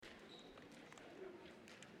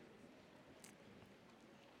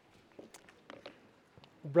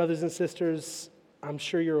Brothers and sisters, I'm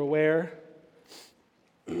sure you're aware,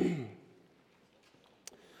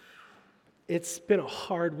 it's been a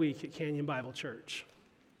hard week at Canyon Bible Church.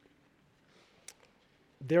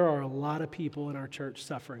 There are a lot of people in our church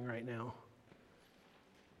suffering right now.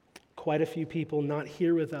 Quite a few people not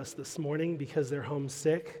here with us this morning because they're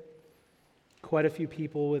homesick. Quite a few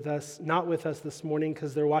people not with us this morning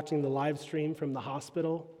because they're watching the live stream from the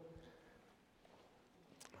hospital.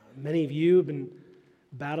 Many of you have been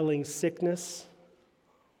battling sickness.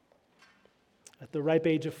 At the ripe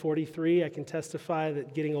age of 43, I can testify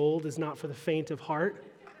that getting old is not for the faint of heart.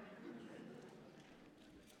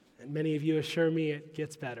 And many of you assure me it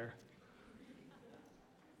gets better.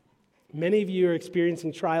 Many of you are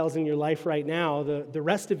experiencing trials in your life right now. The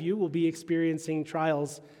rest of you will be experiencing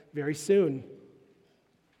trials very soon.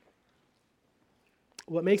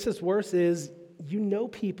 What makes this worse is you know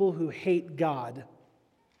people who hate God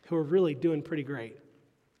who are really doing pretty great.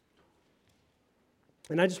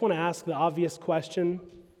 And I just want to ask the obvious question: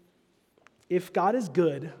 if God is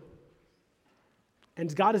good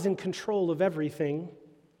and God is in control of everything,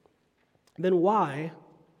 then why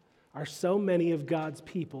are so many of God's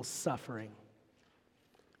people suffering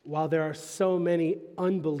while there are so many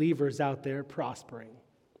unbelievers out there prospering?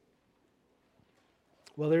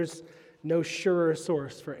 Well, there's no surer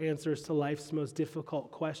source for answers to life's most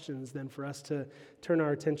difficult questions than for us to turn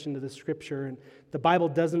our attention to the Scripture. And the Bible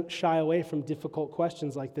doesn't shy away from difficult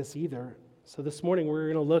questions like this either. So this morning we're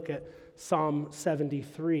going to look at Psalm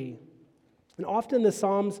 73. And often the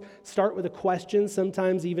Psalms start with a question,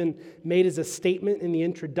 sometimes even made as a statement in the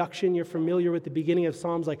introduction. You're familiar with the beginning of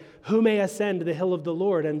Psalms like, "Who may ascend the hill of the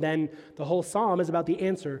Lord?" And then the whole psalm is about the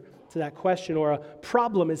answer to that question, or a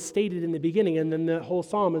problem is stated in the beginning, and then the whole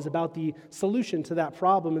psalm is about the solution to that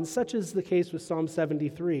problem. And such is the case with Psalm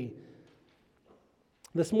 73.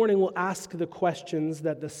 This morning we'll ask the questions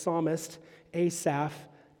that the psalmist Asaph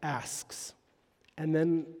asks, and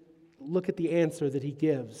then look at the answer that he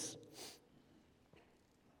gives.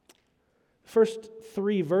 First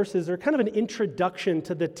 3 verses are kind of an introduction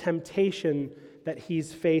to the temptation that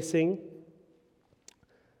he's facing.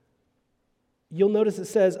 You'll notice it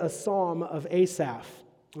says a psalm of Asaph.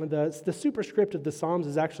 The superscript of the Psalms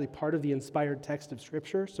is actually part of the inspired text of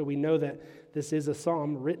Scripture, so we know that this is a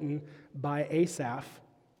psalm written by Asaph.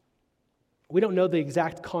 We don't know the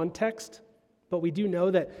exact context, but we do know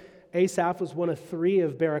that Asaph was one of 3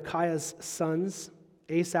 of Berechiah's sons.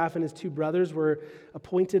 Asaph and his 2 brothers were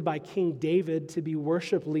appointed by King David to be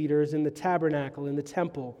worship leaders in the tabernacle, in the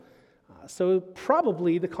temple. So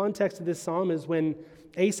probably the context of this psalm is when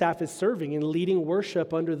Asaph is serving and leading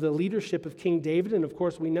worship under the leadership of King David. And of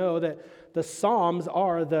course we know that the Psalms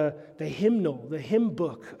are the hymnal, the hymn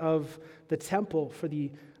book of the temple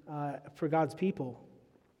for God's people.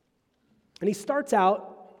 And he starts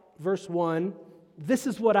out, verse 1, "This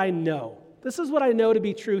is what I know. This is what I know to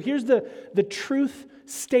be true." Here's the truth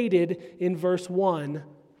stated in verse 1.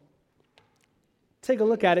 Take a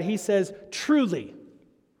look at it. He says, "Truly,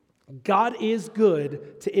 God is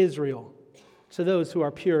good to Israel, to those who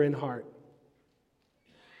are pure in heart."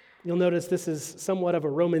 You'll notice this is somewhat of a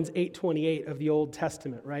Romans 8:28 of the Old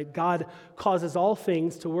Testament, right? God causes all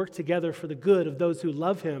things to work together for the good of those who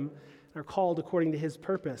love him and are called according to his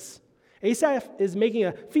purpose. Asaph is making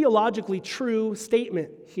a theologically true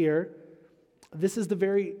statement here. This is the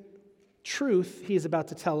very truth he is about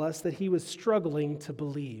to tell us that he was struggling to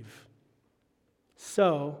believe.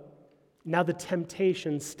 So, now the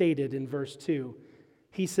temptation stated in verse 2.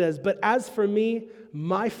 He says, "But as for me,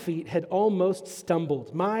 my feet had almost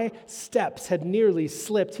stumbled. My steps had nearly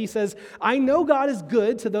slipped." He says, "I know God is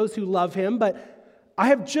good to those who love him, but I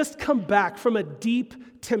have just come back from a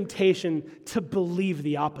deep temptation to believe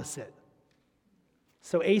the opposite."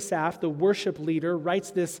 So Asaph, the worship leader, writes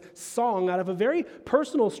this song out of a very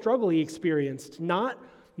personal struggle he experienced, not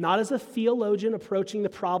as a theologian approaching the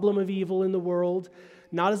problem of evil in the world,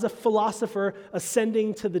 not as a philosopher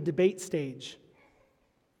ascending to the debate stage,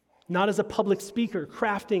 not as a public speaker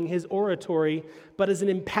crafting his oratory, but as an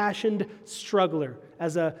impassioned struggler,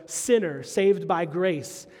 as a sinner saved by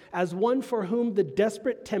grace, as one for whom the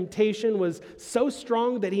desperate temptation was so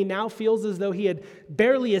strong that he now feels as though he had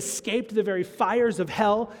barely escaped the very fires of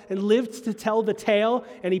hell and lived to tell the tale,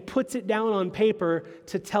 and he puts it down on paper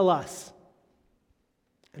to tell us.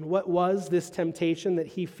 And what was this temptation that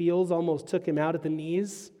he feels almost took him out at the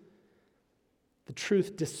knees? The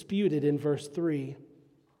truth disputed in verse 3.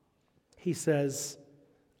 He says,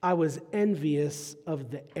 "I was envious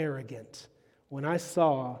of the arrogant when I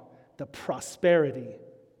saw the prosperity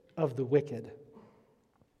of the wicked."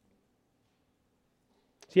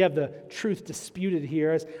 So you have the truth disputed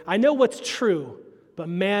here. As I know what's true. but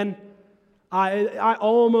man, I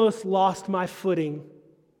almost lost my footing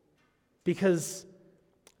because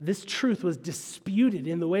this truth was disputed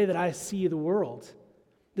in the way that I see the world.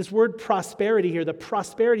 This word prosperity here, the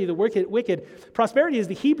prosperity of the wicked. Prosperity is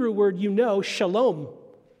the Hebrew word shalom.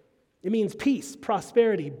 It means peace,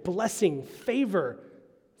 prosperity, blessing, favor.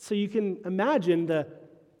 So you can imagine the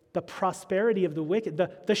prosperity of the wicked,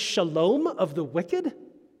 the shalom of the wicked.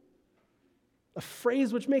 A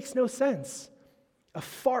phrase which makes no sense. A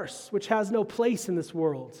farce which has no place in this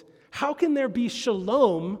world. How can there be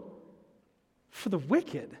shalom for the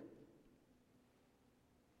wicked?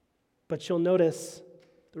 But you'll notice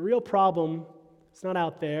the real problem is not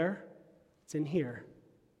out there, it's in here.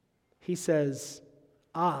 He says,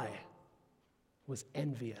 I was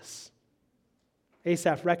envious.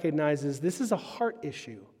 Asaph recognizes this is a heart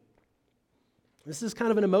issue. This is kind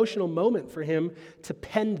of an emotional moment for him to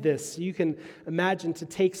pen this. You can imagine to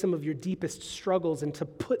take some of your deepest struggles and to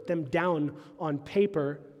put them down on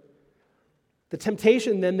paper. The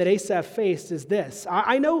temptation then that Asaph faced is this.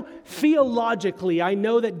 I know theologically, I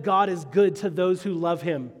know that God is good to those who love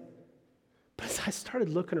him. But as I started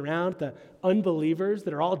looking around at the unbelievers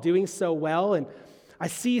that are all doing so well, and I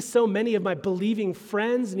see so many of my believing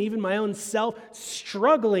friends and even my own self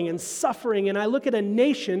struggling and suffering, and I look at a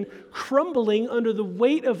nation crumbling under the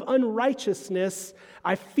weight of unrighteousness,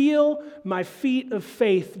 I feel my feet of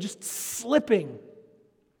faith just slipping.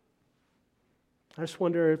 I just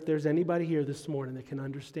wonder if there's anybody here this morning that can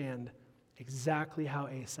understand exactly how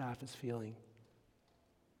Asaph is feeling.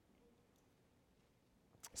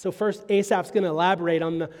 So first, Asaph's going to elaborate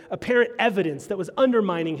on the apparent evidence that was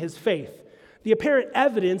undermining his faith. The apparent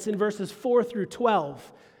evidence in verses 4 through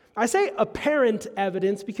 12. I say apparent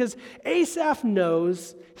evidence because Asaph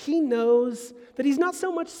knows that he's not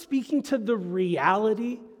so much speaking to the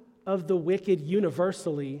reality of the wicked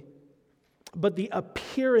universally, but the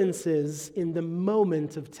appearances in the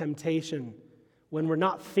moment of temptation when we're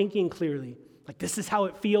not thinking clearly. Like, this is how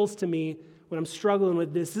it feels to me when I'm struggling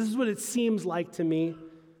with this. This is what it seems like to me.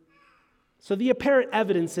 So the apparent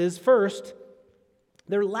evidence is, first,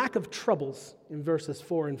 their lack of troubles in verses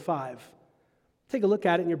 4 and 5. Take a look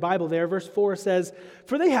at it in your Bible there. Verse 4 says,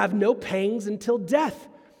 "For they have no pangs until death.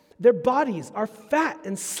 Their bodies are fat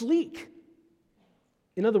and sleek."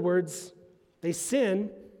 In other words, they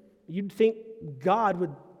sin. You'd think God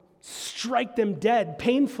would strike them dead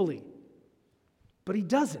painfully. But he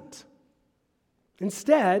doesn't.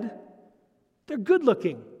 Instead, they're good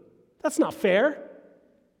looking. That's not fair.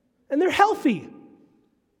 And they're healthy.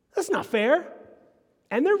 That's not fair.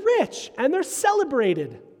 And they're rich, and they're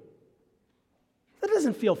celebrated. That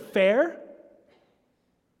doesn't feel fair.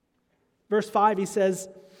 Verse 5, he says,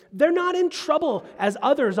 they're not in trouble as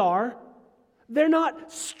others are. They're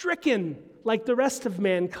not stricken like the rest of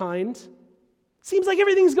mankind. Seems like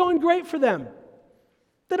everything's going great for them.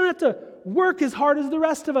 They don't have to work as hard as the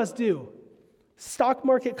rest of us do. Stock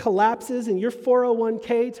market collapses and your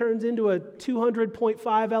 401k turns into a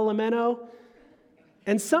 200.5 elemento.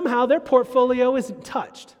 And somehow their portfolio isn't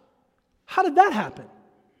touched. How did that happen?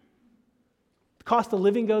 The cost of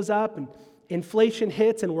living goes up and inflation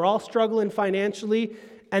hits and we're all struggling financially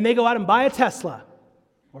and they go out and buy a Tesla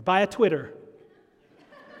or buy a Twitter.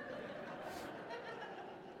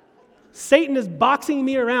 Satan is boxing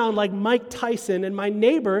me around like Mike Tyson, and my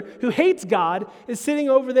neighbor who hates God is sitting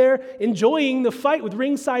over there enjoying the fight with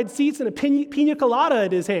ringside seats and a pina colada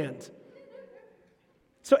in his hand.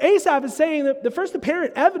 So Asaph is saying that the first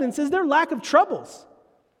apparent evidence is their lack of troubles.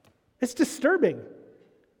 It's disturbing.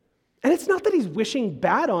 And it's not that he's wishing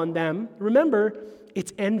bad on them. Remember,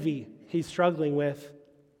 it's envy he's struggling with.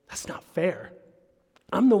 That's not fair.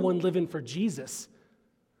 I'm the one living for Jesus.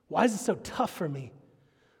 Why is it so tough for me?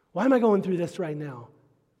 Why am I going through this right now?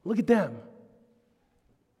 Look at them.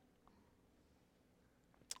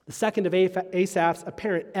 The second of Asaph's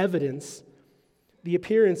apparent evidence, the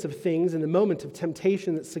appearance of things in the moment of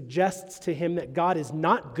temptation that suggests to him that God is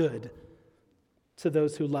not good to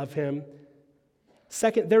those who love him.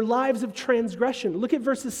 Second, their lives of transgression. Look at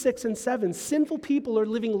verses 6 and 7. Sinful people are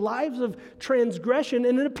living lives of transgression,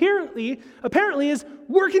 and it apparently is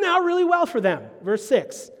working out really well for them. Verse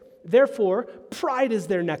 6. Therefore, pride is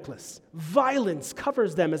their necklace. Violence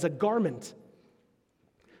covers them as a garment.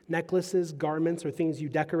 Necklaces, garments, are things you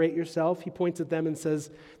decorate yourself. He points at them and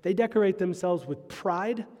says, they decorate themselves with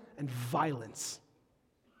pride and violence.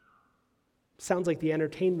 Sounds like the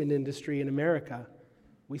entertainment industry in America.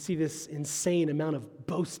 We see this insane amount of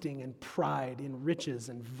boasting and pride in riches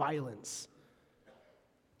and violence.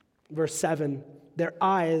 Verse 7, Their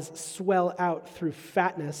eyes swell out through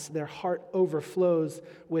fatness. Their heart overflows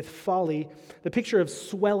with folly. The picture of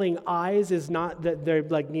swelling eyes is not that they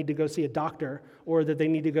need to go see a doctor or that they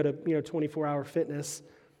need to go to 24-hour fitness.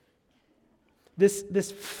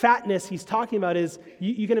 This fatness he's talking about is,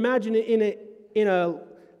 you can imagine in a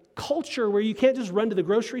culture where you can't just run to the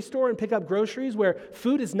grocery store and pick up groceries, where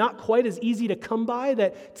food is not quite as easy to come by,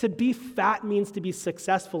 that to be fat means to be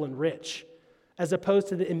successful and rich, as opposed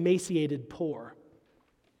to the emaciated poor.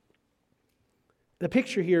 The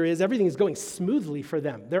picture here is everything is going smoothly for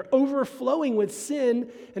them. They're overflowing with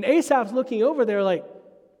sin, and Asaph's looking over there like,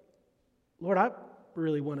 Lord, I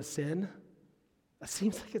really want to sin. It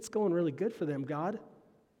seems like it's going really good for them, God.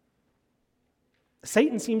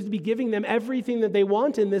 Satan seems to be giving them everything that they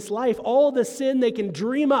want in this life, all the sin they can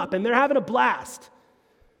dream up, and they're having a blast.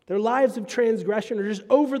 Their lives of transgression are just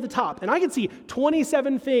over the top. And I can see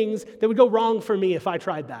 27 things that would go wrong for me if I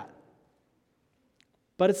tried that.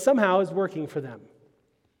 But it somehow is working for them.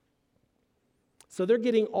 So they're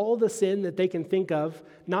getting all the sin that they can think of,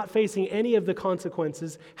 not facing any of the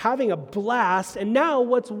consequences, having a blast, and now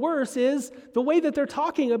what's worse is the way that they're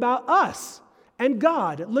talking about us and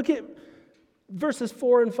God. Look at verses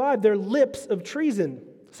 4 and 5, their lips of treason.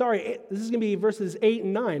 Sorry, this is going to be verses 8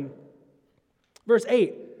 and 9. Verse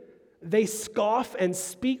 8, they scoff and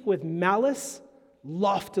speak with malice.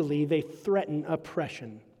 Loftily, they threaten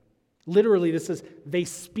oppression. Literally, this is, they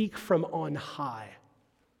speak from on high.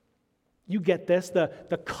 You get this, the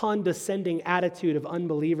condescending attitude of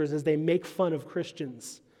unbelievers as they make fun of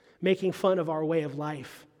Christians, making fun of our way of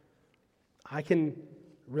life. I can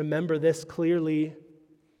remember this clearly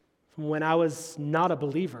from when I was not a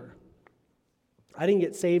believer. I didn't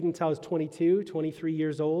get saved until I was 22, 23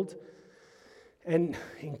 years old. And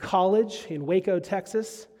in college in Waco,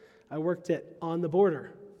 Texas, I worked at On the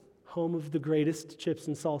Border, home of the greatest chips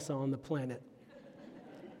and salsa on the planet.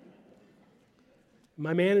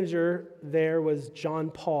 My manager there was John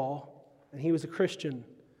Paul, and he was a Christian,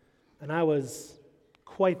 and I was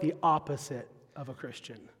quite the opposite of a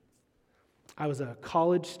Christian. I was a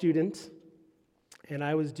college student, and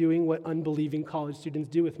I was doing what unbelieving college students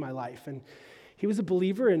do with my life. And he was a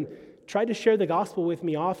believer and tried to share the gospel with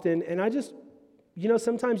me often, and I just,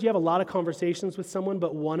 sometimes you have a lot of conversations with someone,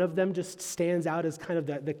 but one of them just stands out as kind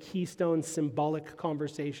of the keystone symbolic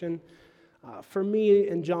conversation. For me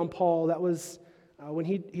and John Paul, that was when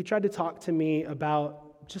he tried to talk to me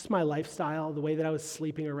about just my lifestyle, the way that I was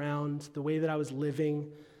sleeping around, the way that I was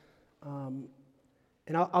living.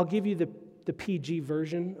 And I'll give you the PG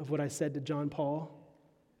version of what I said to John Paul.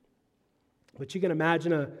 But you can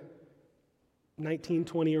imagine a 19,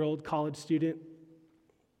 20-year-old college student,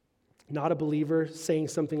 not a believer, saying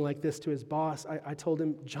something like this to his boss. I told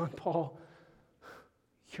him, John Paul,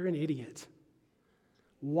 you're an idiot.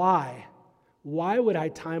 Why? Why would I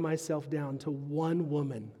tie myself down to one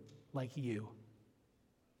woman like you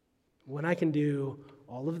when I can do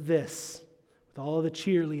all of this with all of the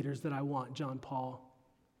cheerleaders that I want, John Paul?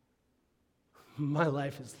 My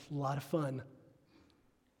life is a lot of fun.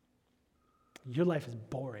 Your life is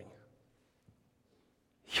boring.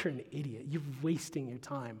 You're an idiot. You're wasting your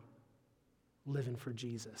time living for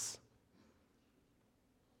Jesus.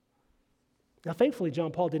 Now, thankfully,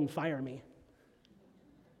 John Paul didn't fire me.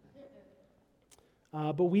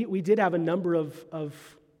 But we did have a number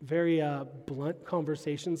of very blunt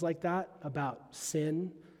conversations like that about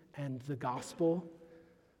sin and the gospel.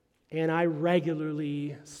 And I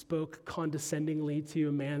regularly spoke condescendingly to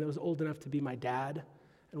a man that was old enough to be my dad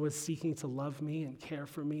and was seeking to love me and care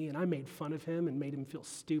for me. And I made fun of him and made him feel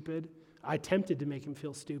stupid. I attempted to make him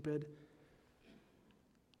feel stupid.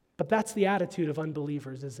 But that's the attitude of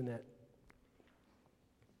unbelievers, isn't it?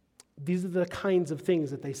 These are the kinds of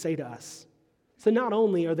things that they say to us. So not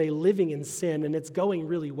only are they living in sin and it's going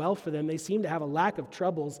really well for them, they seem to have a lack of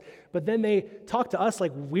troubles, but then they talk to us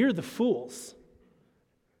like we're the fools.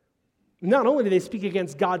 Not only do they speak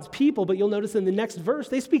against God's people, but you'll notice in the next verse,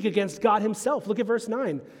 they speak against God himself. Look at verse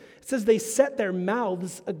 9. It says, they set their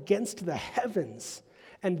mouths against the heavens,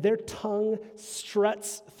 and their tongue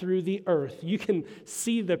struts through the earth. You can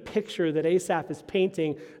see the picture that Asaph is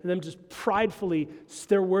painting, and them just pridefully,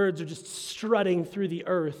 their words are just strutting through the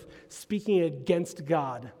earth, speaking against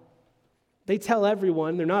God. They tell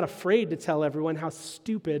everyone, they're not afraid to tell everyone how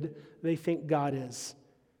stupid they think God is.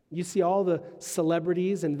 You see all the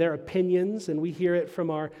celebrities and their opinions, and we hear it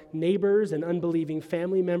from our neighbors and unbelieving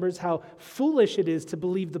family members, how foolish it is to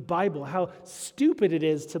believe the Bible, how stupid it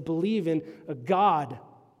is to believe in a God.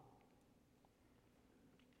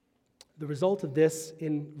 The result of this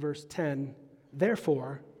in verse 10,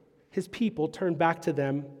 therefore, his people turn back to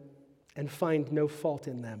them and find no fault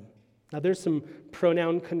in them. Now, there's some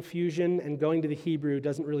pronoun confusion, and going to the Hebrew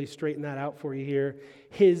doesn't really straighten that out for you here.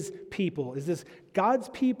 His people. Is this God's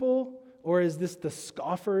people, or is this the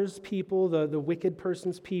scoffer's people, the wicked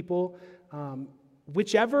person's people?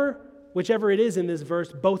 Whichever it is in this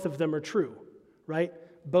verse, both of them are true, right?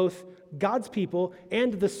 Both God's people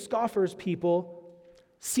and the scoffer's people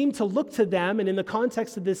seem to look to them, and in the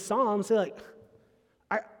context of this psalm, say like,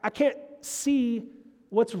 I can't see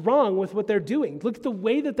what's wrong with what they're doing. Look at the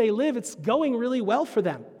way that they live. It's going really well for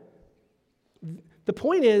them. The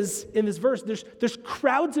point is, in this verse, there's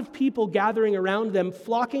crowds of people gathering around them,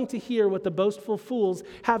 flocking to hear what the boastful fools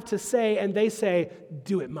have to say, and they say,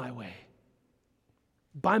 do it my way.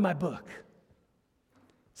 Buy my book.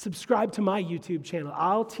 Subscribe to my YouTube channel.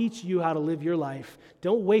 I'll teach you how to live your life.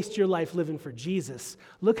 Don't waste your life living for Jesus.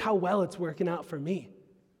 Look how well it's working out for me.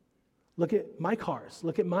 Look at my cars.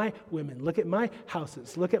 Look at my women. Look at my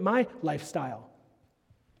houses. Look at my lifestyle.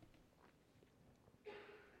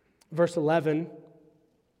 Verse 11,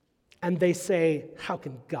 and they say, how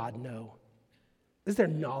can God know? Is there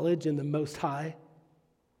knowledge in the Most High?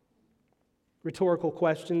 Rhetorical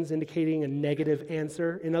questions indicating a negative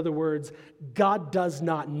answer. In other words, God does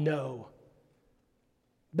not know.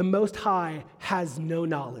 The Most High has no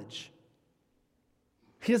knowledge.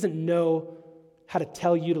 He doesn't know how to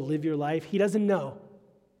tell you to live your life. He doesn't know.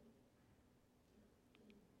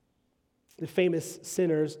 The famous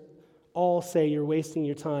sinners all say you're wasting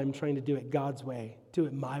your time trying to do it God's way. Do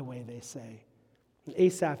it my way, they say. And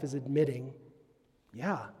Asaph is admitting,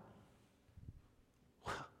 yeah.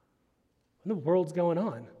 What in the world's going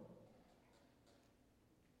on?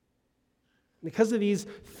 Because of these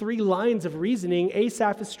 3 lines of reasoning,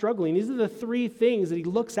 Asaph is struggling. These are the 3 things that he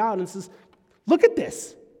looks out and says, look at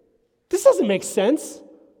this. This doesn't make sense.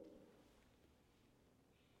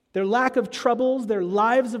 Their lack of troubles, their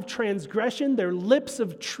lives of transgression, their lips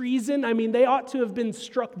of treason. I mean, they ought to have been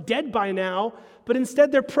struck dead by now, but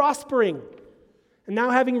instead they're prospering. And now,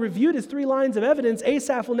 having reviewed his 3 lines of evidence,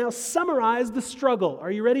 Asaph will now summarize the struggle.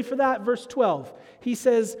 Are you ready for that? Verse 12. He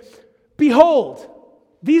says, behold,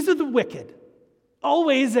 these are the wicked,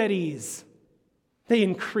 always at ease. They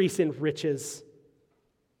increase in riches.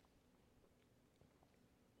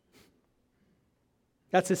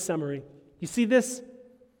 That's his summary. You see this?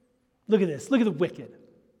 Look at this. Look at the wicked.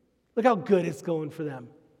 Look how good it's going for them.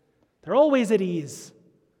 They're always at ease.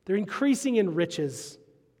 They're increasing in riches.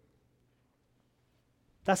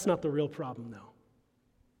 That's not the real problem, though.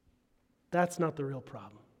 That's not the real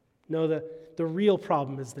problem. No, the real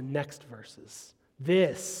problem is the next verses.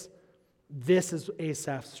 This is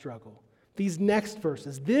Asaph's struggle. These next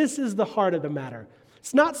verses, this is the heart of the matter.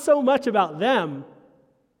 It's not so much about them.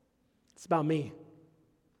 It's about me.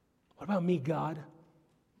 What about me, God?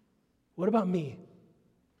 What about me?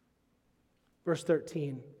 Verse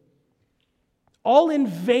 13. All in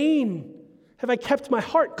vain have I kept my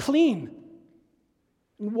heart clean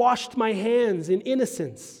and washed my hands in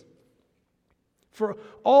innocence. For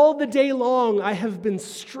all the day long I have been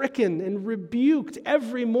stricken and rebuked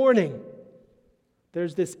every morning.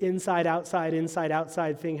 There's this inside,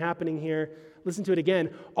 outside thing happening here. Listen to it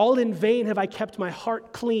again. All in vain have I kept my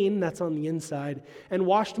heart clean, that's on the inside, and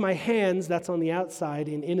washed my hands, that's on the outside,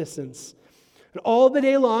 in innocence. And all the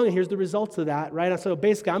day long, and here's the results of that, right? So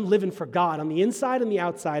basically, I'm living for God on the inside and the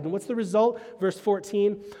outside. And what's the result? Verse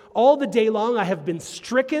 14. All the day long I have been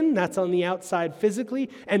stricken, that's on the outside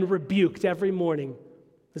physically, and rebuked every morning.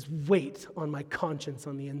 This weight on my conscience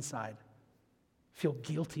on the inside. I feel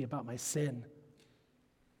guilty about my sin.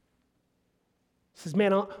 He says,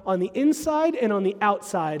 man, on the inside and on the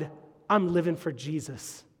outside, I'm living for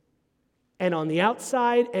Jesus. And on the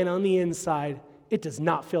outside and on the inside, it does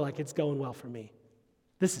not feel like it's going well for me.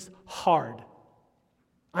 This is hard.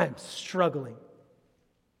 I am struggling.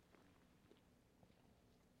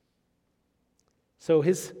 So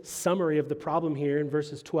his summary of the problem here in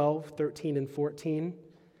verses 12, 13, and 14,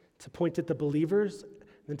 to point at the believers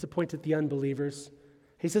and then to point at the unbelievers.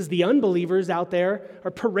 He says the unbelievers out there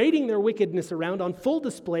are parading their wickedness around on full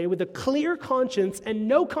display with a clear conscience and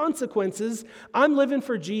no consequences. I'm living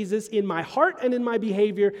for Jesus in my heart and in my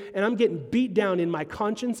behavior, and I'm getting beat down in my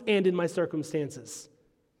conscience and in my circumstances.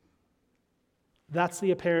 That's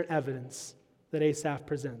the apparent evidence that Asaph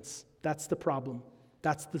presents. That's the problem.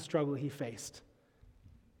 That's the struggle he faced.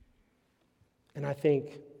 And I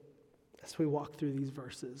think as we walk through these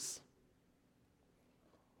verses,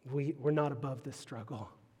 we're not above this struggle.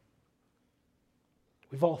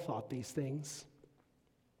 We've all thought these things.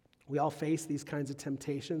 We all face these kinds of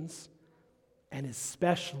temptations, and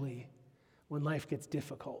especially when life gets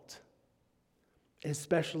difficult,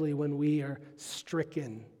 especially when we are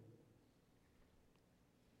stricken.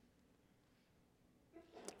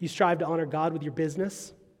 You strive to honor God with your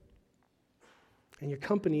business, and your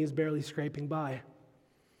company is barely scraping by.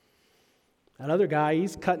 That other guy,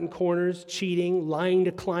 he's cutting corners, cheating, lying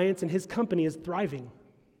to clients, and his company is thriving.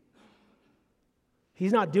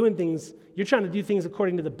 He's not doing things, you're trying to do things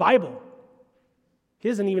according to the Bible. He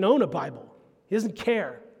doesn't even own a Bible. He doesn't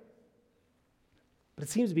care. But it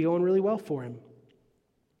seems to be going really well for him.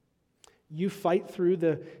 You fight through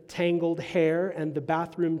the tangled hair and the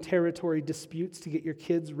bathroom territory disputes to get your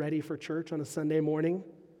kids ready for church on a Sunday morning.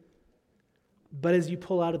 But as you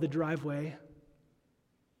pull out of the driveway,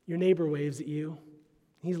 your neighbor waves at you.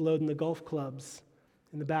 He's loading the golf clubs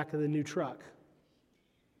in the back of the new truck.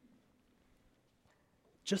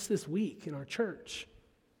 Just this week in our church,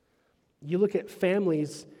 you look at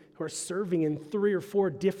families who are serving in 3 or 4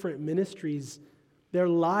 different ministries, their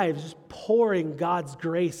lives just pouring God's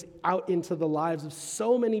grace out into the lives of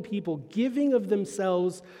so many people, giving of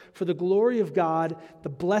themselves for the glory of God, the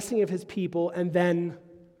blessing of his people, and then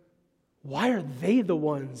why are they the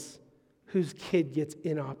ones whose kid gets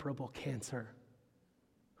inoperable cancer?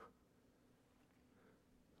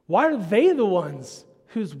 Why are they the ones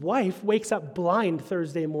whose wife wakes up blind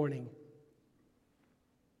Thursday morning?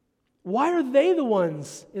 Why are they the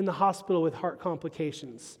ones in the hospital with heart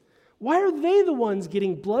complications? Why are they the ones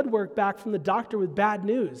getting blood work back from the doctor with bad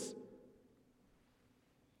news?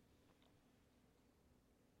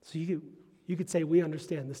 So you could say, we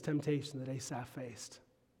understand this temptation that Asaph faced.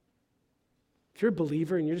 If you're a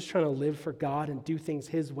believer and you're just trying to live for God and do things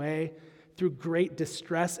his way through great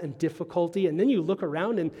distress and difficulty, and then you look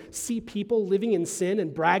around and see people living in sin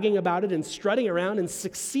and bragging about it and strutting around and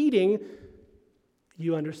succeeding,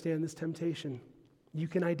 you understand this temptation. You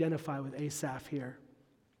can identify with Asaph here.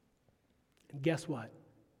 And guess what?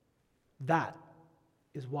 That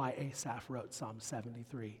is why Asaph wrote Psalm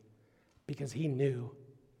 73, because he knew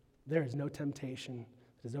there is no temptation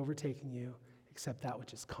that is overtaking you except that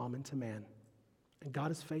which is common to man. And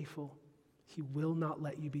God is faithful. He will not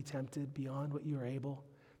let you be tempted beyond what you are able.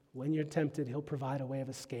 When you're tempted, he'll provide a way of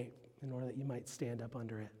escape in order that you might stand up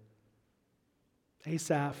under it.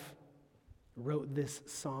 Asaph wrote this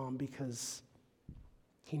psalm because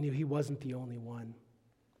he knew he wasn't the only one.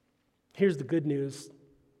 Here's the good news.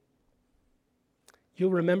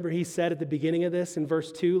 You'll remember he said at the beginning of this in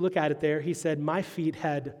verse 2, look at it there, he said, my feet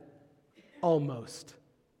had almost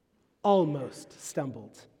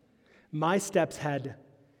stumbled. My steps had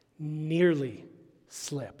nearly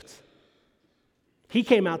slipped. He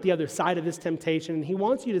came out the other side of this temptation, and he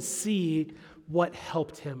wants you to see what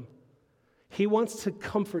helped him. He wants to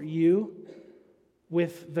comfort you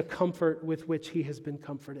with the comfort with which he has been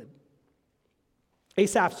comforted.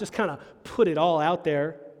 Asaph's just kind of put it all out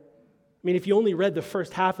there. I mean, if you only read the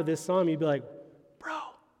first half of this psalm, you'd be like, bro,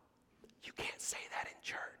 you can't say that in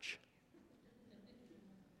church.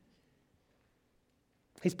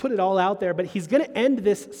 He's put it all out there, but he's going to end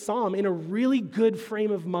this psalm in a really good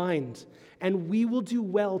frame of mind, and we will do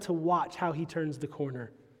well to watch how he turns the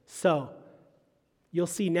corner. So, you'll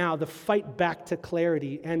see now the fight back to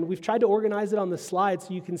clarity. And we've tried to organize it on the slide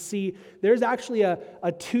so you can see there's actually a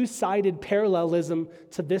two-sided parallelism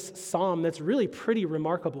to this psalm that's really pretty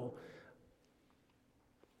remarkable.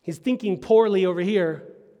 He's thinking poorly over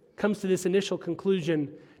here, comes to this initial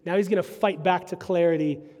conclusion. Now he's going to fight back to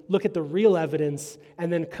clarity, look at the real evidence,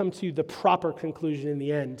 and then come to the proper conclusion in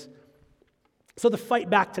the end. So the fight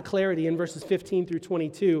back to clarity in verses 15 through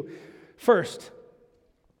 22. First,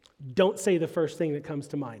 don't say the first thing that comes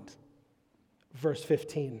to mind. Verse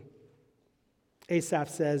 15. Asaph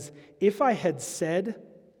says, if I had said,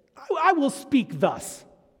 I will speak thus,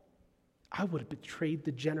 I would have betrayed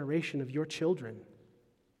the generation of your children.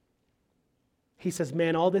 He says,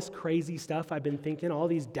 man, all this crazy stuff I've been thinking, all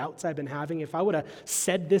these doubts I've been having, if I would have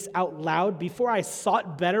said this out loud before I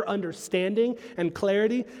sought better understanding and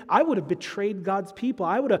clarity, I would have betrayed God's people.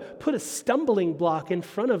 I would have put a stumbling block in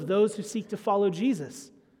front of those who seek to follow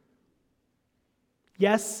Jesus.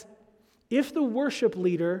 Yes, if the worship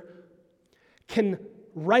leader can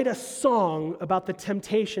write a song about the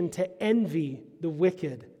temptation to envy the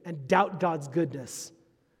wicked and doubt God's goodness,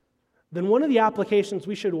 then one of the applications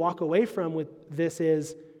we should walk away from with this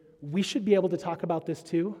is we should be able to talk about this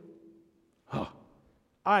too. Oh,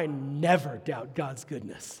 I never doubt God's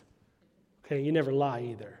goodness. Okay, you never lie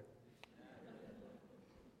either.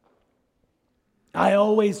 I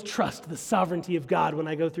always trust the sovereignty of God when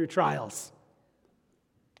I go through trials.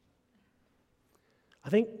 I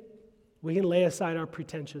think we can lay aside our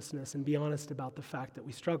pretentiousness and be honest about the fact that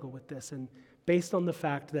we struggle with this. And based on the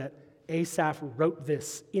fact that Asaph wrote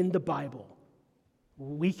this in the Bible,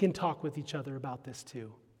 we can talk with each other about this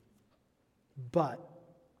too. But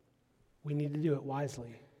we need to do it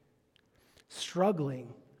wisely.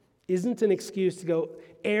 struggling isn't an excuse to go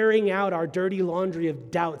airing out our dirty laundry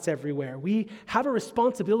of doubts everywhere. We have a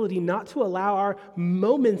responsibility not to allow our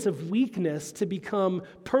moments of weakness to become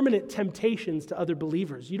permanent temptations to other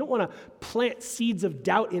believers. You don't want to plant seeds of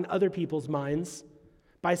doubt in other people's minds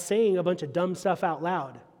by saying a bunch of dumb stuff out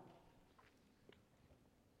loud.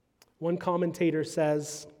 One commentator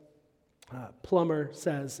says, Plummer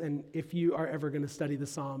says, and if you are ever going to study the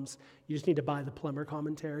Psalms, you just need to buy the Plummer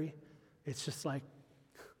commentary. It's just like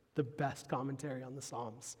the best commentary on the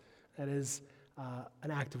Psalms. That is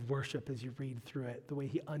an act of worship as you read through it, the way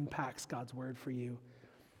he unpacks God's word for you.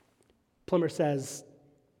 Plummer says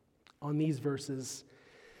on these verses,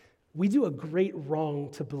 we do a great wrong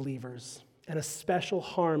to believers and a special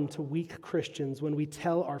harm to weak Christians when we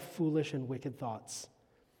tell our foolish and wicked thoughts.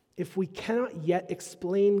 If we cannot yet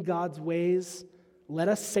explain God's ways, let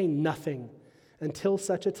us say nothing until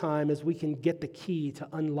such a time as we can get the key to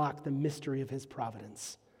unlock the mystery of his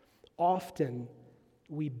providence. Often,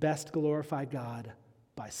 we best glorify God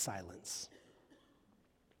by silence.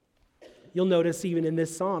 You'll notice even in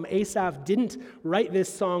this psalm, Asaph didn't write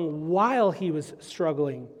this song while he was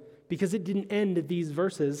struggling, because it didn't end at these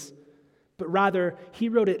verses, but rather he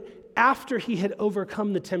wrote it after he had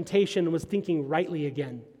overcome the temptation and was thinking rightly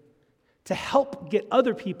again, to help get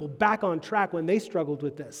other people back on track when they struggled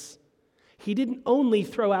with this. He didn't only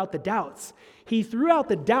throw out the doubts. He threw out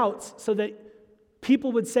the doubts so that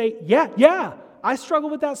people would say, yeah, I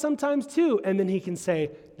struggle with that sometimes too. And then he can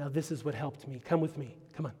say, now this is what helped me. Come with me.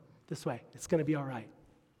 Come on, this way. It's going to be all right.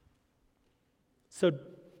 So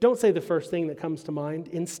don't say the first thing that comes to mind.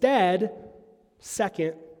 Instead,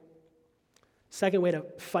 second way to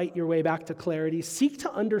fight your way back to clarity, seek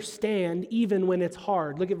to understand even when it's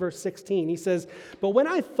hard. Look at verse 16. He says, but when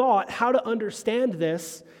I thought how to understand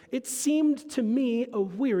this, it seemed to me a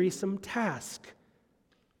wearisome task.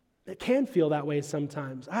 It can feel that way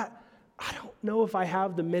sometimes. I don't know if I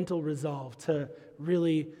have the mental resolve to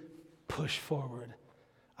really push forward.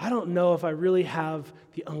 I don't know if I really have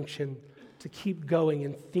the unction to keep going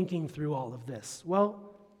and thinking through all of this.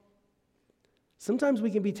 Well, sometimes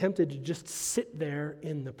we can be tempted to just sit there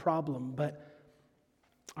in the problem, but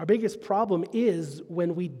our biggest problem is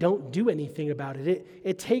when we don't do anything about it.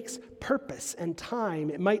 It takes purpose and time.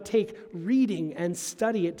 It might take reading and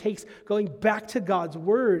study. It takes going back to God's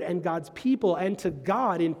word and God's people and to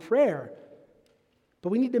God in prayer. But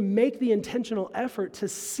we need to make the intentional effort to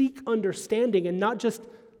seek understanding and not just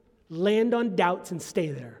land on doubts and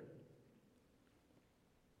stay there.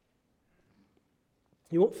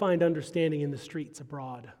 You won't find understanding in the streets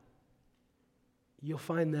abroad. You'll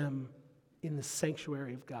find them in the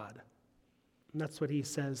sanctuary of God. And that's what he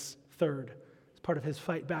says third, as part of his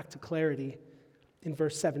fight back to clarity in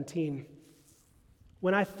verse 17.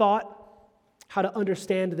 When I thought how to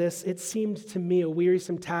understand this, it seemed to me a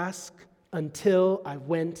wearisome task until I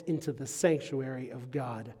went into the sanctuary of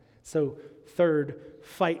God. So third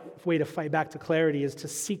way to fight back to clarity is to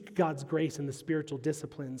seek God's grace in the spiritual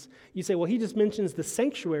disciplines. You say, well, he just mentions the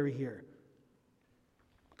sanctuary here.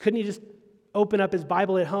 Couldn't he just open up his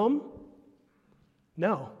Bible at home?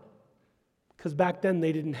 No, because back then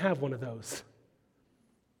they didn't have one of those.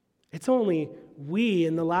 It's only we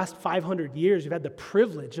in the last 500 years who've had the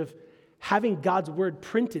privilege of having God's word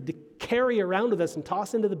printed to carry around with us and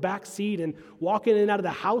toss into the back seat and walk in and out of the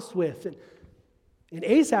house with. And in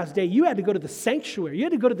Asaph's day, you had to go to the sanctuary. You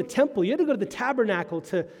had to go to the temple. You had to go to the tabernacle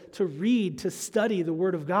to read, to study the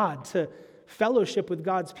word of God, to fellowship with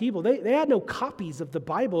God's people. They had no copies of the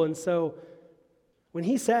Bible. And so when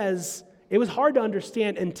he says, it was hard to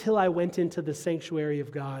understand until I went into the sanctuary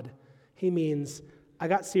of God, he means I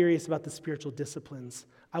got serious about the spiritual disciplines.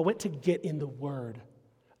 I went to get in the word.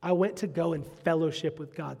 I went to go and fellowship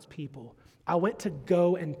with God's people. I went to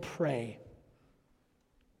go and pray.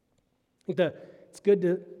 It's good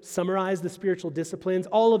to summarize the spiritual disciplines.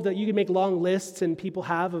 You can make long lists, and people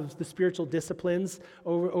have, of the spiritual disciplines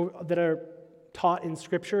that are taught in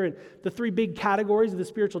Scripture. And the three big categories of the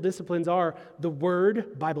spiritual disciplines are the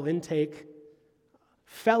Word, Bible intake,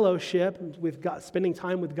 fellowship with God, spending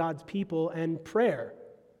time with God's people, and prayer,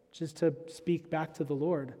 which is to speak back to the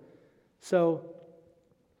Lord. So,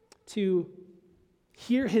 to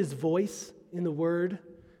hear His voice in the Word,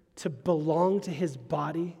 to belong to His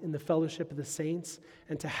body in the fellowship of the saints,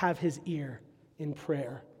 and to have His ear in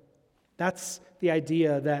prayer. That's the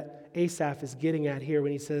idea that Asaph is getting at here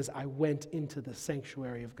when he says, I went into the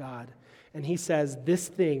sanctuary of God. And he says,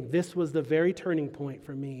 this was the very turning point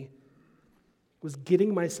for me, was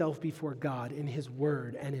getting myself before God in His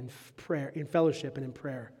word and in prayer, in fellowship and in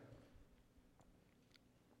prayer.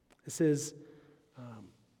 This is,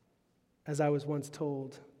 as I was once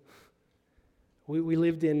told, We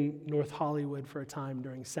lived in North Hollywood for a time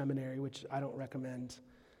during seminary, which I don't recommend.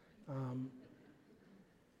 I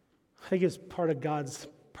think it's part of God's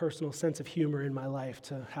personal sense of humor in my life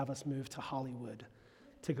to have us move to Hollywood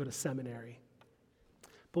to go to seminary.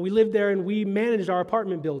 But we lived there and we managed our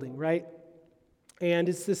apartment building, right? And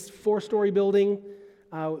it's this 4-story building,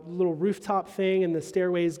 little rooftop thing, and the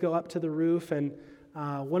stairways go up to the roof. And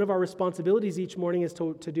one of our responsibilities each morning is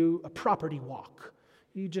to do a property walk.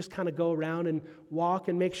 You just kind of go around and walk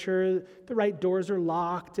and make sure the right doors are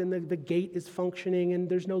locked and the gate is functioning and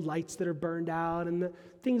there's no lights that are burned out and the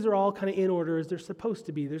things are all kind of in order as they're supposed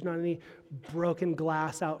to be. There's not any broken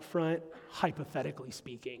glass out front, hypothetically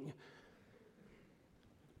speaking.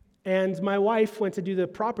 And my wife went to do the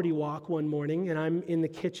property walk one morning, and I'm in the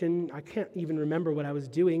kitchen. I can't even remember what I was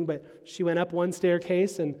doing, but she went up one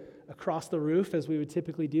staircase and across the roof, as we would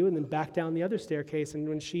typically do, and then back down the other staircase. And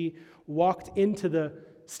when she walked into the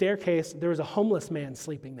staircase, there was a homeless man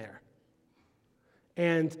sleeping there.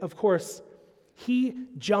 And, of course, he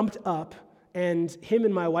jumped up, and him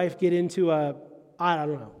and my wife get into I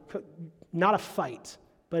don't know, not a fight,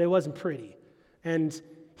 but it wasn't pretty. And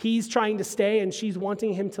he's trying to stay, and she's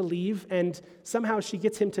wanting him to leave, and somehow she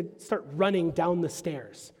gets him to start running down the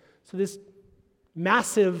stairs. So this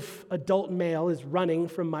massive adult male is running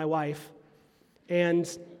from my wife, and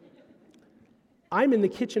I'm in the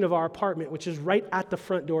kitchen of our apartment, which is right at the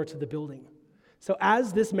front door to the building. So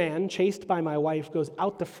as this man, chased by my wife, goes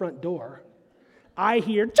out the front door, I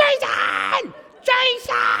hear, "Jason!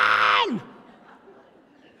 Jason!"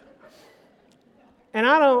 And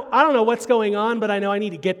I don't know what's going on, but I know I need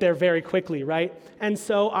to get there very quickly, right? And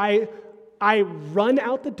so I run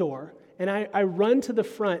out the door, and I run to the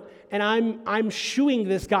front, and I'm shooing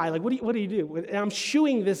this guy. Like, what do you do? And I'm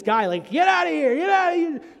shooing this guy, like, get out of here,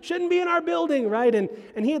 you shouldn't be in our building, right? And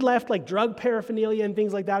he had left, like, drug paraphernalia and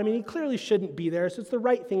things like that. I mean, he clearly shouldn't be there, so it's the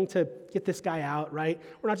right thing to get this guy out, right?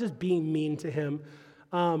 We're not just being mean to him.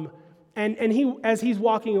 And he, as he's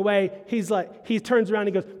walking away, he turns around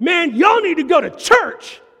and he goes, "Man, y'all need to go to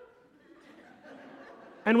church."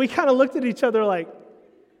 And we kind of looked at each other like,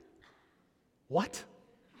 what?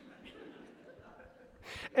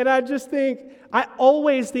 And I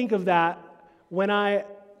always think of that when I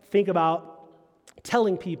think about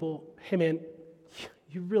telling people, "Hey man,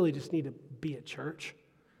 you really just need to be at church."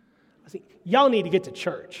 I think, y'all need to get to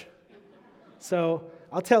church. So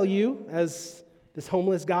I'll tell you, as this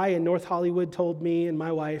homeless guy in North Hollywood told me and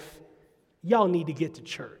my wife, y'all need to get to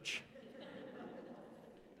church.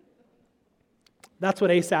 That's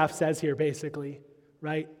what Asaph says here, basically,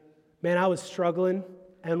 right? Man, I was struggling,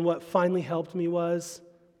 and what finally helped me was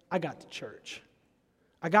I got to church.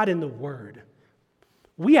 I got in the Word.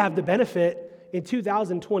 We have the benefit in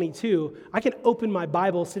 2022. I can open my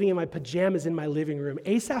Bible sitting in my pajamas in my living room.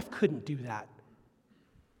 Asaph couldn't do that.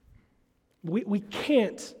 We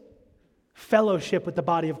can't fellowship with the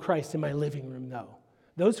body of Christ in my living room, though.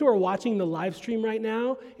 Those who are watching the live stream right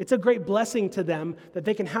now, it's a great blessing to them that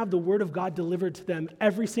they can have the Word of God delivered to them.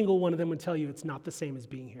 Every single one of them would tell you it's not the same as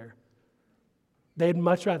being here. They'd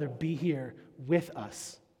much rather be here with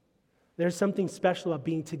us. There's something special about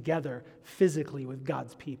being together physically with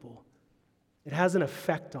God's people. It has an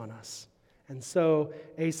effect on us. And so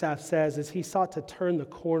Asaph says, as he sought to turn the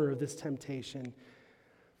corner of this temptation,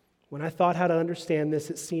 "When I thought how to understand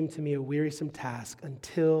this, it seemed to me a wearisome task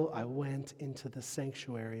until I went into the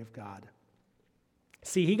sanctuary of God."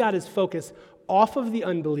 See, he got his focus off of the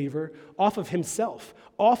unbeliever, off of himself,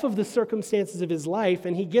 off of the circumstances of his life,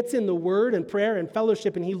 and he gets in the Word and prayer and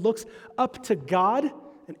fellowship, and he looks up to God,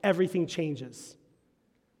 and everything changes.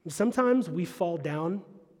 And sometimes we fall down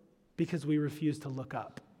because we refuse to look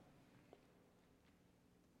up.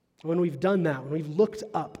 When we've done that, when we've looked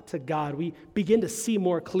up to God, we begin to see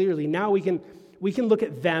more clearly. Now we can look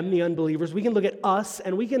at them, the unbelievers, we can look at us,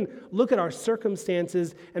 and we can look at our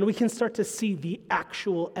circumstances, and we can start to see the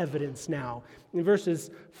actual evidence now. In verses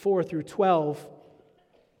 4 through 12,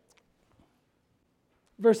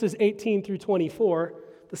 verses 18 through 24,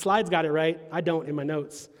 the slides got it right. I don't in my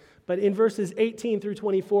notes. But in verses 18 through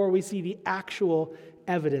 24, we see the actual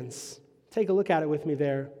evidence. Take a look at it with me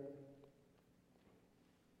there.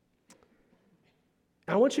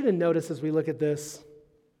 I want you to notice as we look at this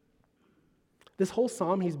whole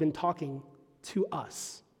psalm, he's been talking to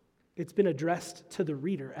us. It's been addressed to the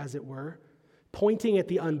reader, as it were, pointing at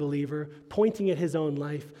the unbeliever, pointing at his own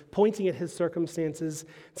life, pointing at his circumstances.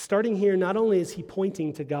 Starting here, not only is he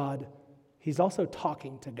pointing to God, he's also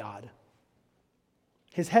talking to God.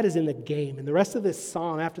 His head is in the game. And the rest of this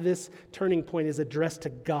psalm, after this turning point, is addressed to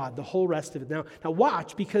God, the whole rest of it. Now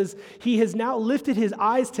watch, because he has now lifted his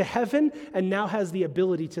eyes to heaven and now has the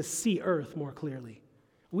ability to see earth more clearly.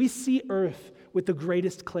 We see earth with the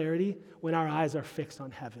greatest clarity when our eyes are fixed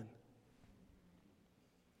on heaven.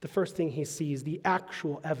 The first thing he sees, the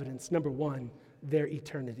actual evidence, number one, their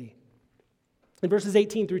eternity. In verses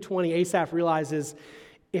 18 through 20, Asaph realizes,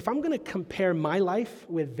 if I'm going to compare my life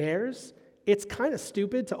with theirs, it's kind of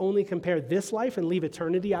stupid to only compare this life and leave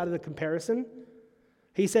eternity out of the comparison.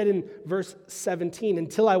 He said in verse 17,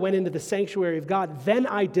 until I went into the sanctuary of God, then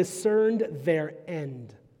I discerned their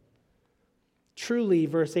end. Truly,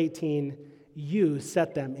 verse 18, you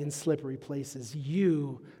set them in slippery places.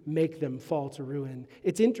 You make them fall to ruin.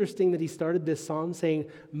 It's interesting that he started this psalm saying,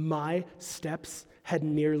 my steps had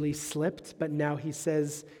nearly slipped, but now he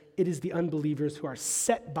says, it is the unbelievers who are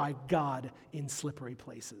set by God in slippery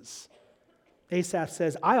places. Asaph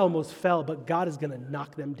says, I almost fell, but God is going to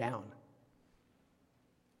knock them down.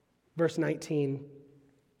 Verse 19,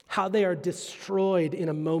 how they are destroyed in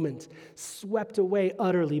a moment, swept away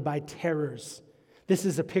utterly by terrors. This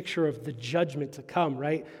is a picture of the judgment to come,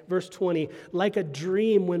 right? Verse 20, like a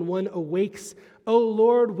dream when one awakes, O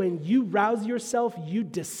Lord, when you rouse yourself, you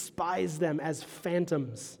despise them as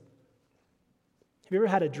phantoms. Have you ever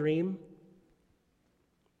had a dream?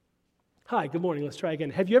 Hi, good morning. Let's try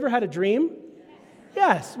again. Have you ever had a dream?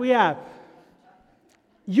 Yes, we have.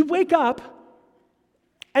 You wake up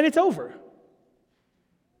and it's over.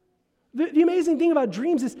 The amazing thing about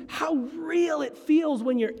dreams is how real it feels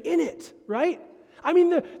when you're in it, right? I mean,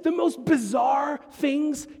 the most bizarre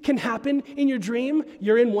things can happen in your dream.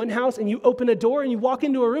 You're in one house and you open a door and you walk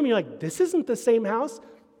into a room and you're like, this isn't the same house.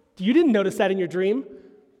 You didn't notice that in your dream.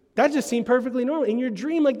 That just seemed perfectly normal. In your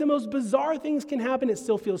dream, like the most bizarre things can happen. It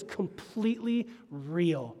still feels completely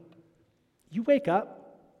real. You wake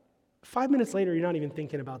up, 5 minutes later, you're not even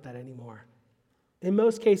thinking about that anymore. In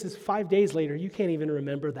most cases, 5 days later, you can't even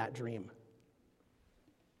remember that dream.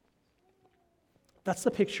 That's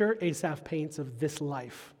the picture Asaph paints of this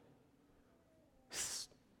life.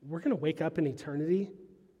 We're going to wake up in eternity.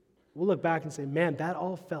 We'll look back and say, man, that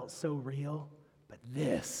all felt so real, but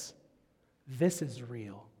this is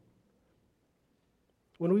real.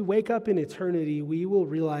 When we wake up in eternity, we will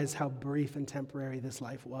realize how brief and temporary this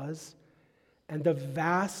life was. And the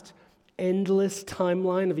vast, endless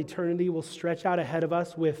timeline of eternity will stretch out ahead of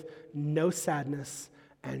us with no sadness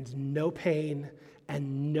and no pain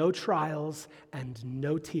and no trials and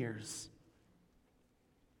no tears.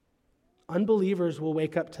 Unbelievers will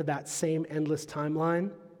wake up to that same endless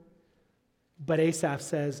timeline, but Asaph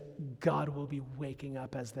says God will be waking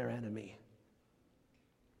up as their enemy.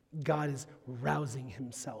 God is rousing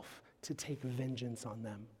himself to take vengeance on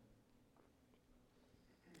them.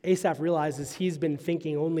 Asaph realizes he's been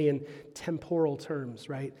thinking only in temporal terms,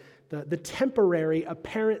 right? The temporary,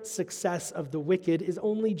 apparent success of the wicked is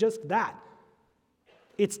only just that.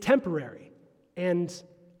 It's temporary and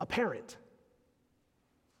apparent.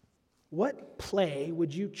 What play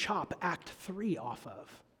would you chop Act 3 off of?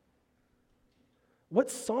 What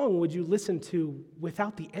song would you listen to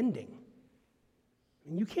without the ending?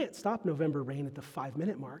 And you can't stop November Rain at the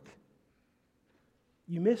 5-minute mark.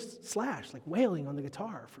 You missed Slash, like wailing on the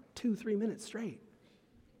guitar for 2-3 minutes straight.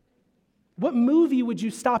 What movie would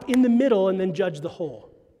you stop in the middle and then judge the whole?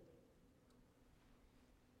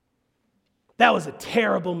 That was a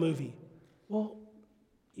terrible movie. Well,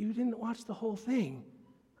 you didn't watch the whole thing.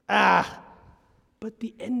 But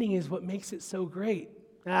the ending is what makes it so great.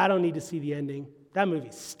 I don't need to see the ending. That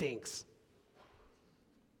movie stinks.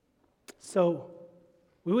 So,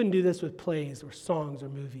 we wouldn't do this with plays or songs or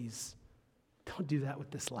movies. Don't do that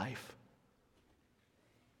with this life.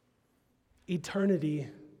 Eternity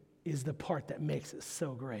is the part that makes it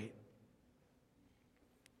so great.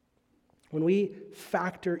 When we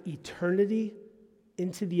factor eternity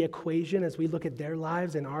into the equation as we look at their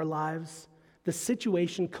lives and our lives, the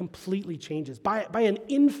situation completely changes by an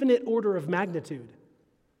infinite order of magnitude.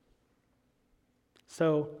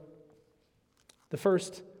 So, the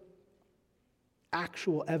first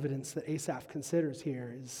actual evidence that Asaph considers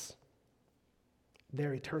here is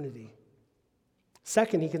their eternity.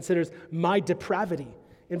 Second, he considers my depravity.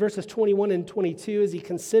 In verses 21 and 22, as he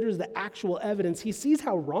considers the actual evidence, he sees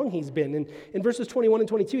how wrong he's been. And in verses 21 and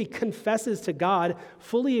 22, he confesses to God,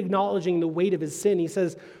 fully acknowledging the weight of his sin. He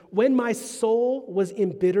says, when my soul was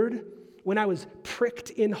embittered, when I was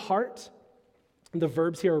pricked in heart, the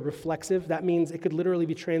verbs here are reflexive. That means it could literally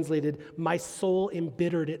be translated, my soul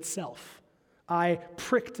embittered itself. I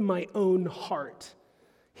pricked my own heart.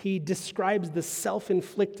 he describes the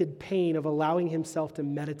self-inflicted pain of allowing himself to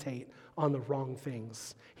meditate on the wrong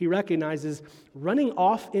things. He recognizes running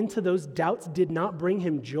off into those doubts did not bring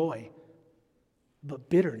him joy, but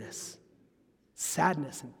bitterness,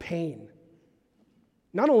 sadness, and pain.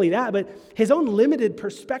 Not only that, but his own limited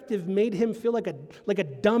perspective made him feel like a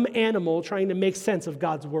dumb animal trying to make sense of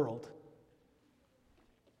God's world.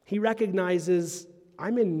 He recognizes,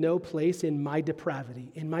 I'm in no place in my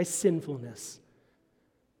depravity, in my sinfulness,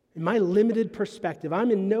 in my limited perspective.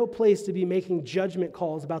 I'm in no place to be making judgment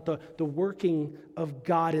calls about the working of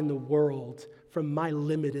God in the world from my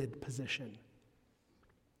limited position.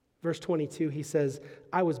 Verse 22, he says,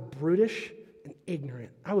 I was brutish and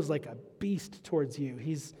ignorant. I was like a beast towards you.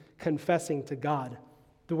 He's confessing to God.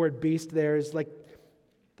 The word beast there is like,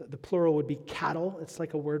 the plural would be cattle. It's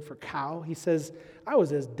like a word for cow. He says, I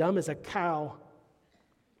was as dumb as a cow.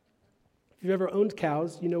 If you've ever owned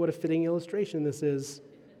cows, you know what a fitting illustration this is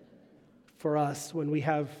for us when we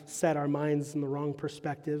have set our minds in the wrong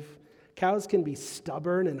perspective. Cows can be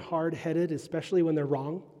stubborn and hard-headed, especially when they're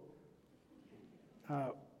wrong.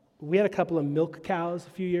 We had a couple of milk cows a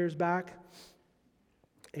few years back,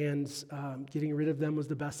 and getting rid of them was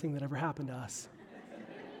the best thing that ever happened to us.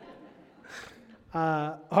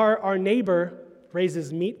 Our neighbor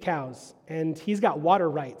raises meat cows, and he's got water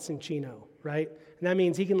rights in Chino, right? And that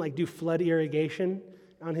means he can do flood irrigation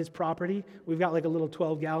on his property. We've got a little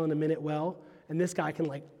 12-gallon-a-minute well, and this guy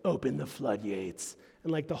can open the floodgates,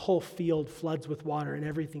 and the whole field floods with water, and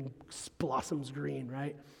everything blossoms green,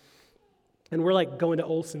 right? And we're going to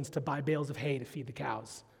Olson's to buy bales of hay to feed the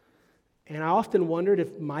cows. And I often wondered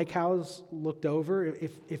if my cows looked over,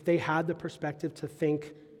 if they had the perspective to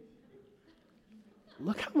think,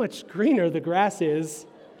 look how much greener the grass is,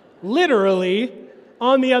 literally,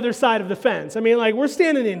 on the other side of the fence. I mean, we're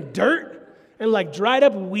standing in dirt and dried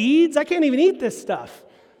up weeds. I can't even eat this stuff.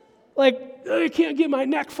 I can't get my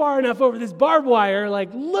neck far enough over this barbed wire.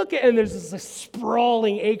 Look at, and there's this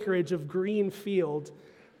sprawling acreage of green field.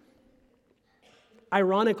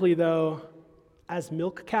 Ironically, though, as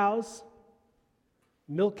milk cows,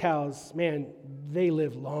 man, they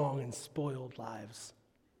live long and spoiled lives.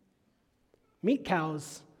 Meat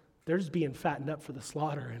cows, they're just being fattened up for the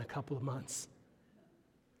slaughter in a couple of months.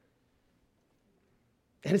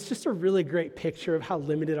 And it's just a really great picture of how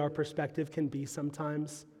limited our perspective can be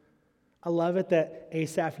sometimes. I love it that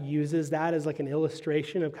Asaph uses that as an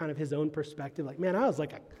illustration of kind of his own perspective. Man, I was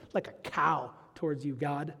like a cow towards you,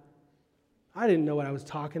 God. I didn't know what I was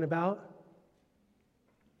talking about.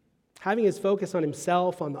 Having his focus on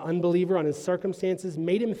himself, on the unbeliever, on his circumstances,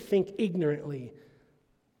 made him think ignorantly,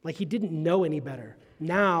 like he didn't know any better.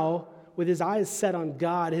 Now, with his eyes set on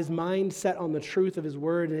God, his mind set on the truth of his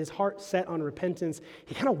word, and his heart set on repentance,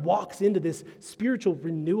 he kind of walks into this spiritual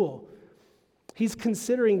renewal. He's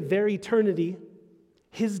considering their eternity,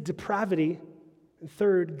 his depravity, and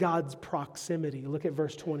third, God's proximity. Look at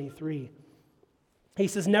verse 23. He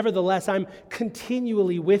says, nevertheless, I'm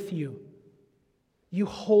continually with you. You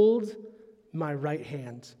hold my right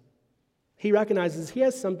hand. He recognizes he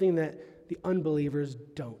has something that the unbelievers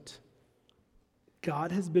don't.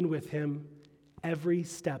 God has been with him every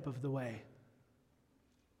step of the way.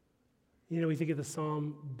 We think of the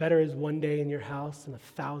psalm, better is one day in your house than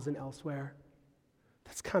 1,000 elsewhere.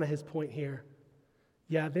 That's kind of his point here.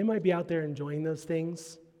 Yeah, they might be out there enjoying those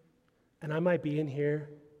things, and I might be in here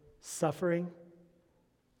suffering,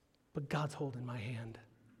 but God's holding my hand.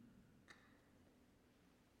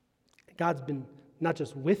 God's been not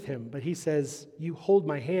just with him, but he says, you hold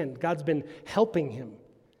my hand. God's been helping him.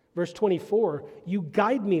 Verse 24, you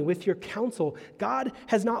guide me with your counsel. God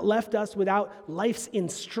has not left us without life's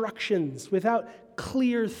instructions, without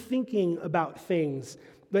clear thinking about things,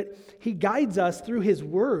 but he guides us through his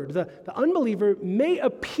word. The unbeliever may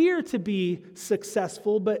appear to be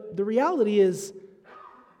successful, but the reality is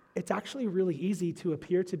it's actually really easy to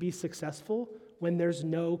appear to be successful when there's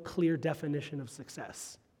no clear definition of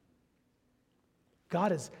success.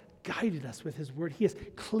 God has guided us with his word. He has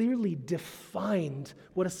clearly defined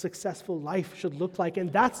what a successful life should look like,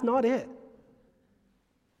 and that's not it.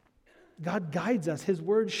 God guides us. His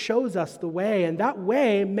word shows us the way, and that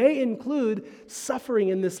way may include suffering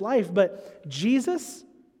in this life, but Jesus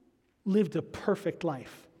lived a perfect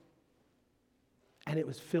life, and it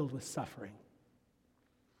was filled with suffering.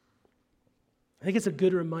 I think it's a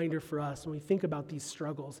good reminder for us when we think about these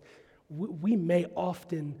struggles. We may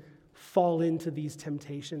often fall into these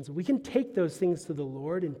temptations. We can take those things to the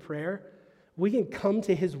Lord in prayer. We can come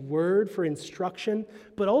to his word for instruction,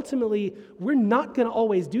 but ultimately, we're not going to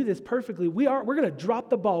always do this perfectly. We're going to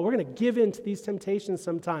drop the ball. We're going to give in to these temptations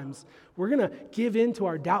sometimes. We're going to give in to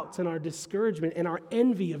our doubts and our discouragement and our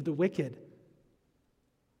envy of the wicked.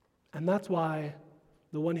 And that's why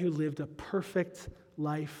the one who lived a perfect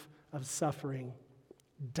life of suffering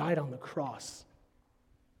died on the cross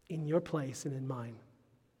in your place and in mine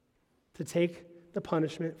to take the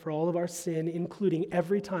punishment for all of our sin, including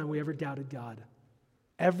every time we ever doubted God,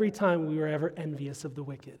 every time we were ever envious of the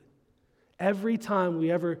wicked, every time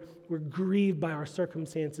we ever were grieved by our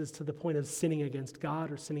circumstances to the point of sinning against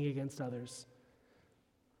God or sinning against others.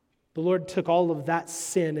 The Lord took all of that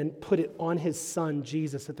sin and put it on his son,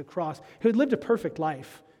 Jesus, at the cross, who had lived a perfect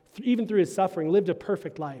life, even through his suffering, lived a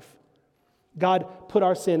perfect life. God put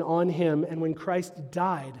our sin on him, and when Christ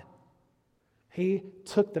died, he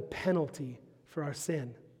took the penalty for our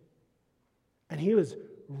sin. And he was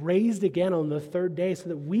raised again on the third day so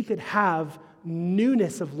that we could have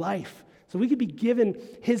newness of life. So we could be given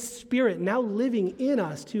his Spirit now living in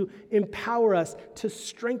us to empower us, to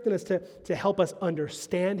strengthen us, to help us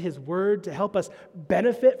understand his word, to help us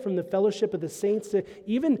benefit from the fellowship of the saints, to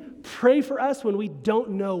even pray for us when we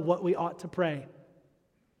don't know what we ought to pray.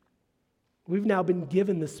 We've now been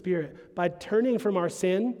given the Spirit. By turning from our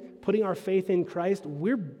sin, putting our faith in Christ,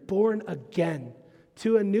 we're born again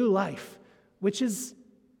to a new life, which is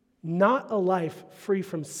not a life free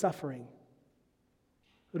from suffering,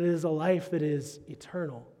 but it is a life that is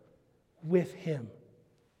eternal with him.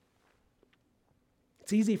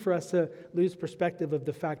 It's easy for us to lose perspective of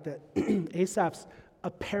the fact that Asaph's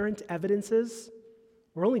apparent evidences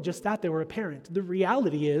were only just that, they were apparent. The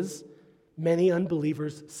reality is, many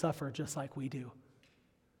unbelievers suffer just like we do.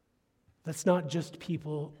 That's not just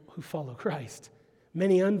people who follow Christ.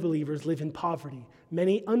 Many unbelievers live in poverty.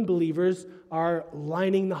 Many unbelievers are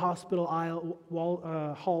lining the hospital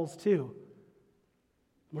halls too.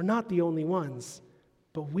 We're not the only ones,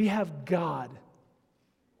 but we have God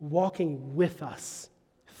walking with us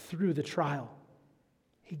through the trial.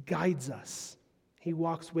 He guides us. He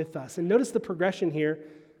walks with us. And notice the progression here.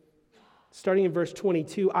 Starting in verse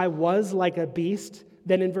 22, I was like a beast.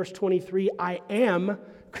 Then in verse 23, I am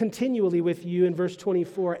continually with you. In verse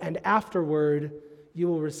 24, and afterward, you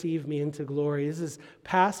will receive me into glory. This is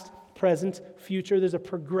past, present, future. There's a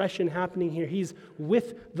progression happening here. He's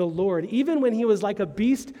with the Lord. Even when he was like a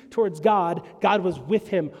beast towards God, God was with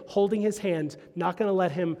him, holding his hand, he's not going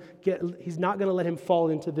to let him fall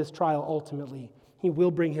into this trial ultimately. He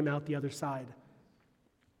will bring him out the other side.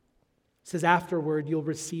 It says, afterward, you'll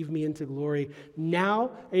receive me into glory.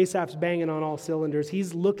 Now, Asaph's banging on all cylinders.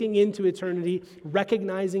 He's looking into eternity,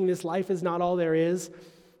 recognizing this life is not all there is.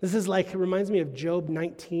 This is like, it reminds me of Job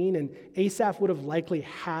 19, and Asaph would have likely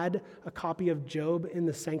had a copy of Job in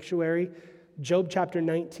the sanctuary. Job chapter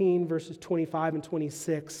 19, verses 25 and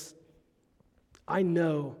 26. I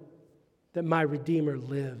know that my Redeemer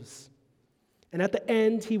lives, and at the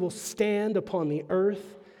end he will stand upon the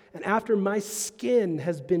earth. And after my skin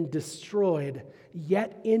has been destroyed,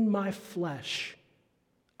 yet in my flesh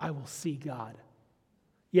I will see God.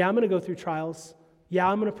 Yeah, I'm going to go through trials. Yeah,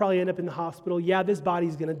 I'm going to probably end up in the hospital. Yeah, this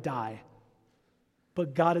body's going to die.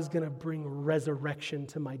 But God is going to bring resurrection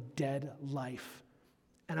to my dead life.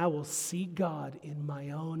 And I will see God in my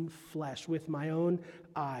own flesh, with my own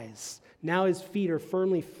eyes. Now his feet are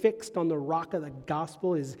firmly fixed on the rock of the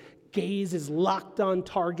gospel. His gaze is locked on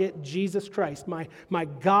target, Jesus Christ, my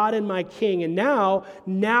God and my King. And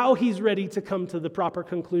now he's ready to come to the proper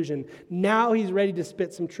conclusion. Now he's ready to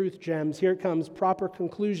spit some truth gems. Here it comes, proper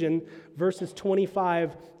conclusion, verses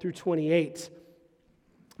 25 through 28.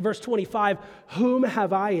 Verse 25, whom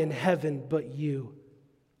have I in heaven but you?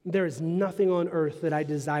 There is nothing on earth that I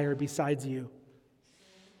desire besides you.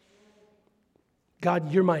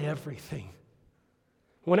 God, you're my everything.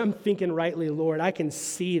 When I'm thinking rightly, Lord, I can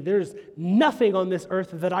see there's nothing on this earth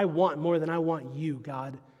that I want more than I want you,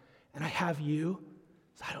 God. And I have you,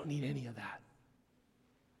 so I don't need any of that.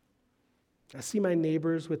 I see my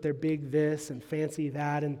neighbors with their big this and fancy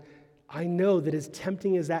that, and I know that as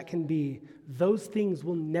tempting as that can be, those things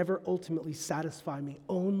will never ultimately satisfy me.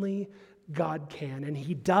 Only God can, and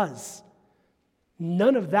he does.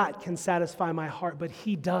 None of that can satisfy my heart, but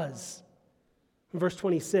he does. In verse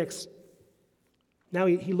 26, now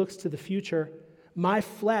he looks to the future. My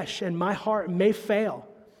flesh and my heart may fail,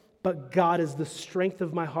 but God is the strength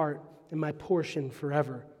of my heart and my portion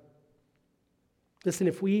forever. Listen,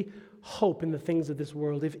 if we hope in the things of this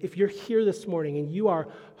world, if you're here this morning and you are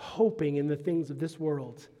hoping in the things of this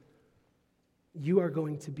world, you are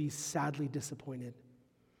going to be sadly disappointed.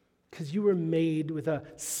 Because you were made with a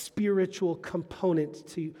spiritual component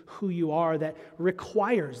to who you are that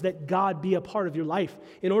requires that God be a part of your life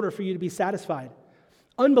in order for you to be satisfied.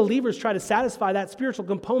 Unbelievers try to satisfy that spiritual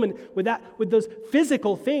component with those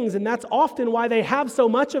physical things, and that's often why they have so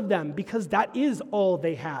much of them, because that is all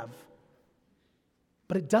they have.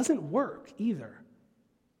 But it doesn't work either.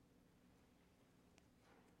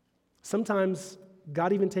 Sometimes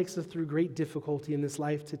God even takes us through great difficulty in this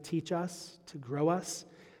life to teach us, to grow us,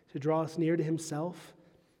 to draw us near to himself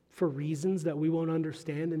for reasons that we won't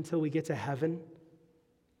understand until we get to heaven.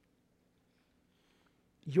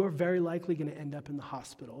 You're very likely going to end up in the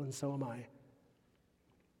hospital, and so am I.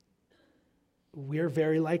 We're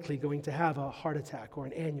very likely going to have a heart attack or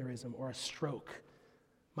an aneurysm or a stroke.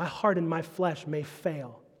 My heart and my flesh may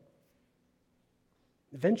fail.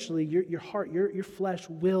 Eventually, your heart, your flesh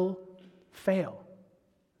will fail.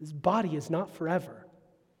 This body is not forever.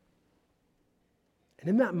 And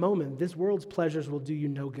in that moment, this world's pleasures will do you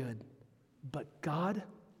no good. But God,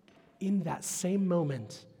 in that same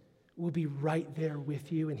moment, will be right there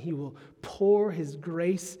with you, and he will pour his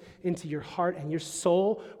grace into your heart, and your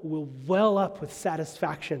soul will well up with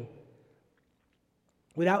satisfaction.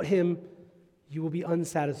 Without him, you will be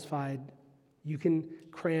unsatisfied. You can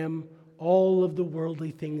cram all of the worldly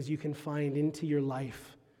things you can find into your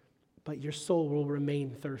life, but your soul will remain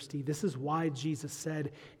thirsty. This is why Jesus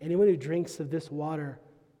said, anyone who drinks of this water,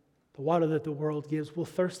 the water that the world gives, will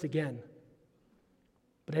thirst again.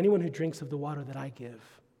 But anyone who drinks of the water that I give,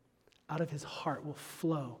 out of his heart will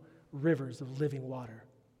flow rivers of living water.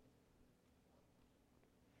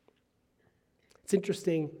 It's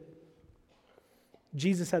interesting.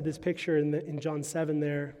 Jesus had this picture in John 7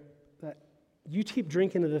 there, that you keep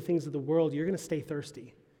drinking of the things of the world, you're going to stay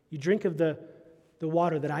thirsty. You drink of the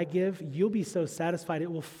water that I give, you'll be so satisfied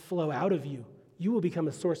it will flow out of you. You will become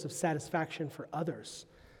a source of satisfaction for others.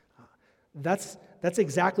 That's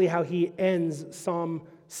exactly how he ends Psalm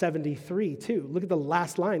 73 too. Look at the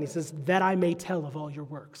last line. He says, that I may tell of all your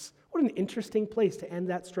works. What an interesting place to end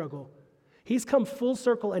that struggle. He's come full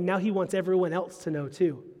circle, and now he wants everyone else to know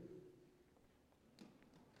too.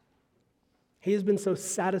 He has been so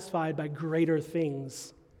satisfied by greater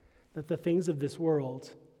things that the things of this world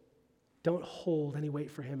don't hold any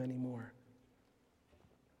weight for him anymore.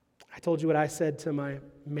 I told you what I said to my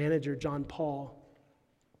manager, John Paul.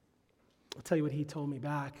 I'll tell you what he told me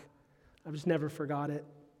back. I've just never forgot it.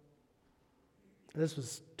 This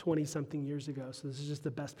was 20-something years ago, so this is just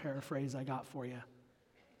the best paraphrase I got for you.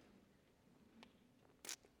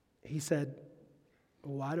 He said,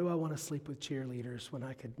 why do I want to sleep with cheerleaders when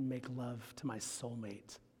I could make love to my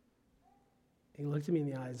soulmate? He looked at me in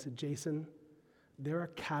the eyes and said, Jason, there are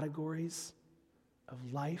categories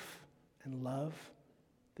of life and love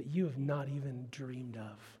that you have not even dreamed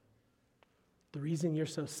of. The reason you're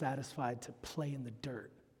so satisfied to play in the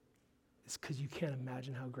dirt is because you can't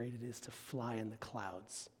imagine how great it is to fly in the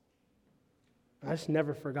clouds. I just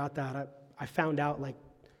never forgot that. I found out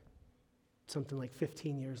something like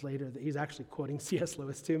 15 years later that he's actually quoting C.S.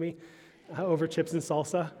 Lewis to me over chips and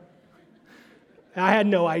salsa. I had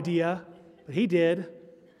no idea, but he did.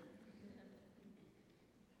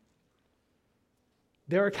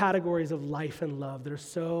 There are categories of life and love that are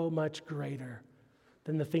so much greater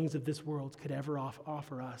than the things of this world could ever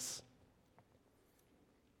offer us.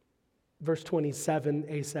 Verse 27,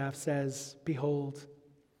 Asaph says, behold,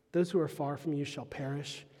 those who are far from you shall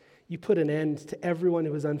perish. You put an end to everyone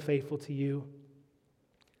who is unfaithful to you.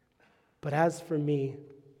 But as for me,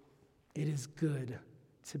 it is good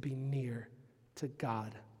to be near to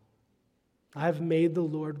God. I have made the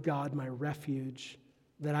Lord God my refuge,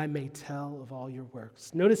 that I may tell of all your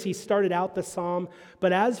works. Notice he started out the psalm,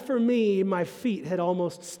 but as for me, my feet had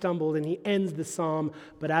almost stumbled, and he ends the psalm,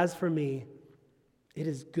 but as for me, it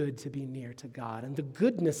is good to be near to God. And the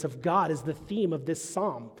goodness of God is the theme of this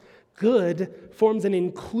psalm. Good forms an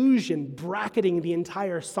inclusion bracketing the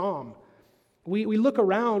entire psalm. We look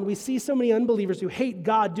around, we see so many unbelievers who hate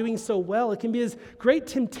God doing so well. It can be this great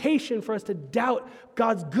temptation for us to doubt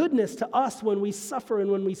God's goodness to us when we suffer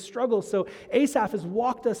and when we struggle. So Asaph has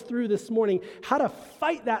walked us through this morning how to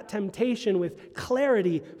fight that temptation with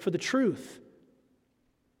clarity for the truth.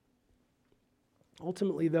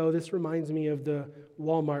 Ultimately, though, this reminds me of the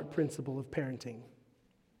Walmart principle of parenting.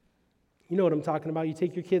 You know what I'm talking about. You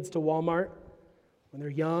take your kids to Walmart when they're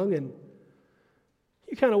young, and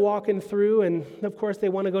you're kind of walking through, and of course they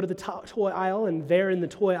want to go to the toy aisle, and there in the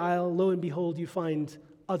toy aisle, lo and behold, you find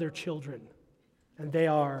other children, and they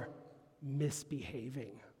are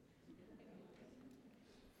misbehaving.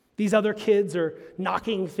 These other kids are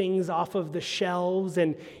knocking things off of the shelves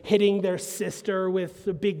and hitting their sister with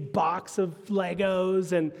a big box of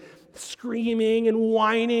Legos, and screaming and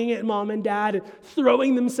whining at mom and dad and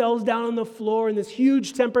throwing themselves down on the floor in this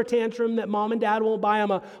huge temper tantrum that mom and dad won't buy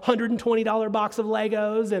them a $120 box of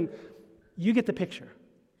Legos, and you get the picture.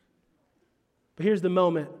 But here's the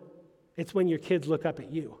moment. It's when your kids look up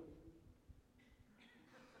at you.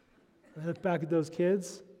 I look back at those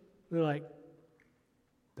kids, and they're like,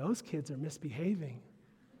 those kids are misbehaving.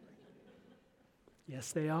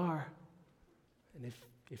 Yes, they are. And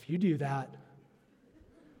if you do that,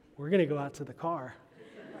 we're going to go out to the car.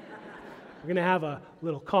 We're going to have a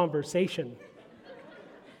little conversation.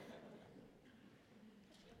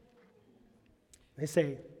 They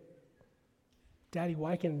say, Daddy,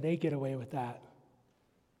 why can they get away with that,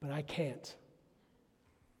 but I can't?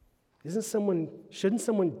 Shouldn't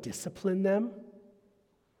someone discipline them?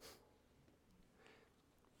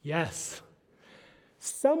 Yes.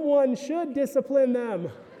 Someone should discipline them.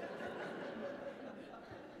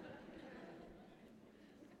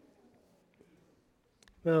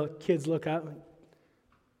 Well, kids look up like,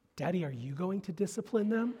 Daddy, are you going to discipline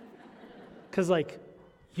them? Because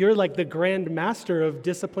you're like the grand master of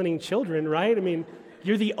disciplining children, right? I mean,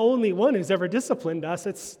 you're the only one who's ever disciplined us.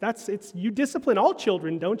 You discipline all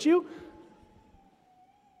children, don't you?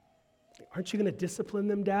 Aren't you going to discipline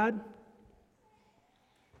them, Dad?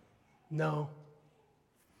 No,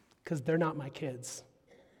 because they're not my kids.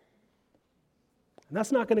 And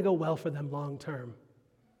that's not going to go well for them long term.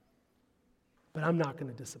 But I'm not going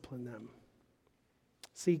to discipline them.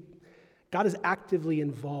 See, God is actively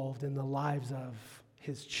involved in the lives of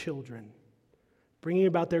his children, bringing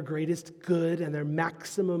about their greatest good and their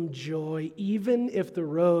maximum joy, even if the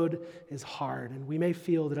road is hard. And we may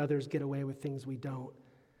feel that others get away with things we don't.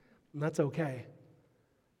 And that's okay,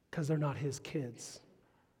 because they're not his kids.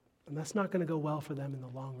 And that's not going to go well for them in the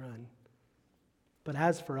long run. But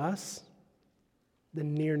as for us, the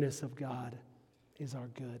nearness of God is our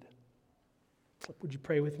good. Would you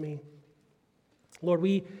pray with me? Lord,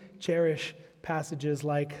 we cherish passages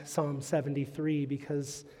like Psalm 73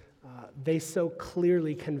 because they so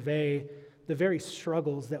clearly convey the very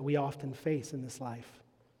struggles that we often face in this life.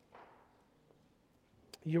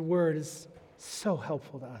 Your word is so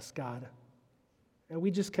helpful to us, God. And we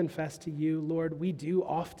just confess to you, Lord, we do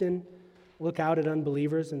often look out at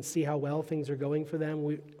unbelievers and see how well things are going for them.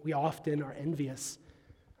 We often are envious.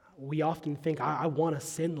 We often think, I want to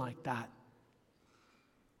sin like that.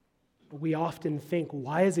 We often think,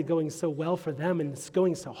 why is it going so well for them and it's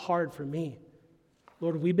going so hard for me?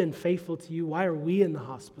 Lord, we've been faithful to you. Why are we in the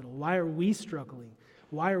hospital? Why are we struggling?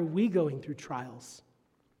 Why are we going through trials?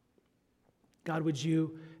 God, would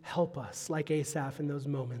you help us, like Asaph in those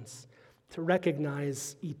moments, to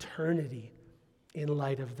recognize eternity in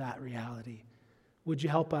light of that reality? Would you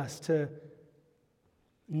help us to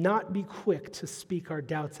not be quick to speak our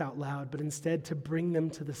doubts out loud, but instead to bring them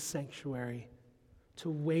to the sanctuary, to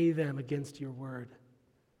weigh them against your word,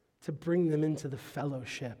 to bring them into the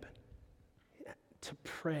fellowship, to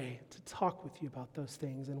pray, to talk with you about those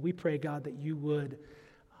things. And we pray, God, that you would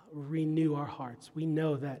renew our hearts. We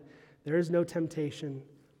know that there is no temptation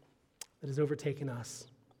that has overtaken us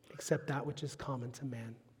except that which is common to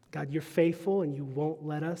man. God, you're faithful and you won't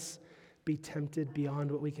let us be tempted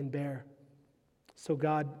beyond what we can bear. So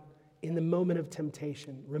God, in the moment of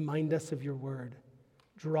temptation, remind us of your word.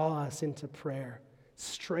 Draw us into prayer.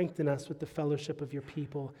 Strengthen us with the fellowship of your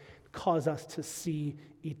people. Cause us to see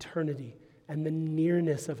eternity and the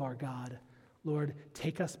nearness of our God. Lord,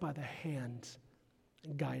 take us by the hand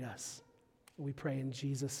and guide us. We pray in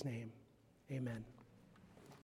Jesus' name. Amen.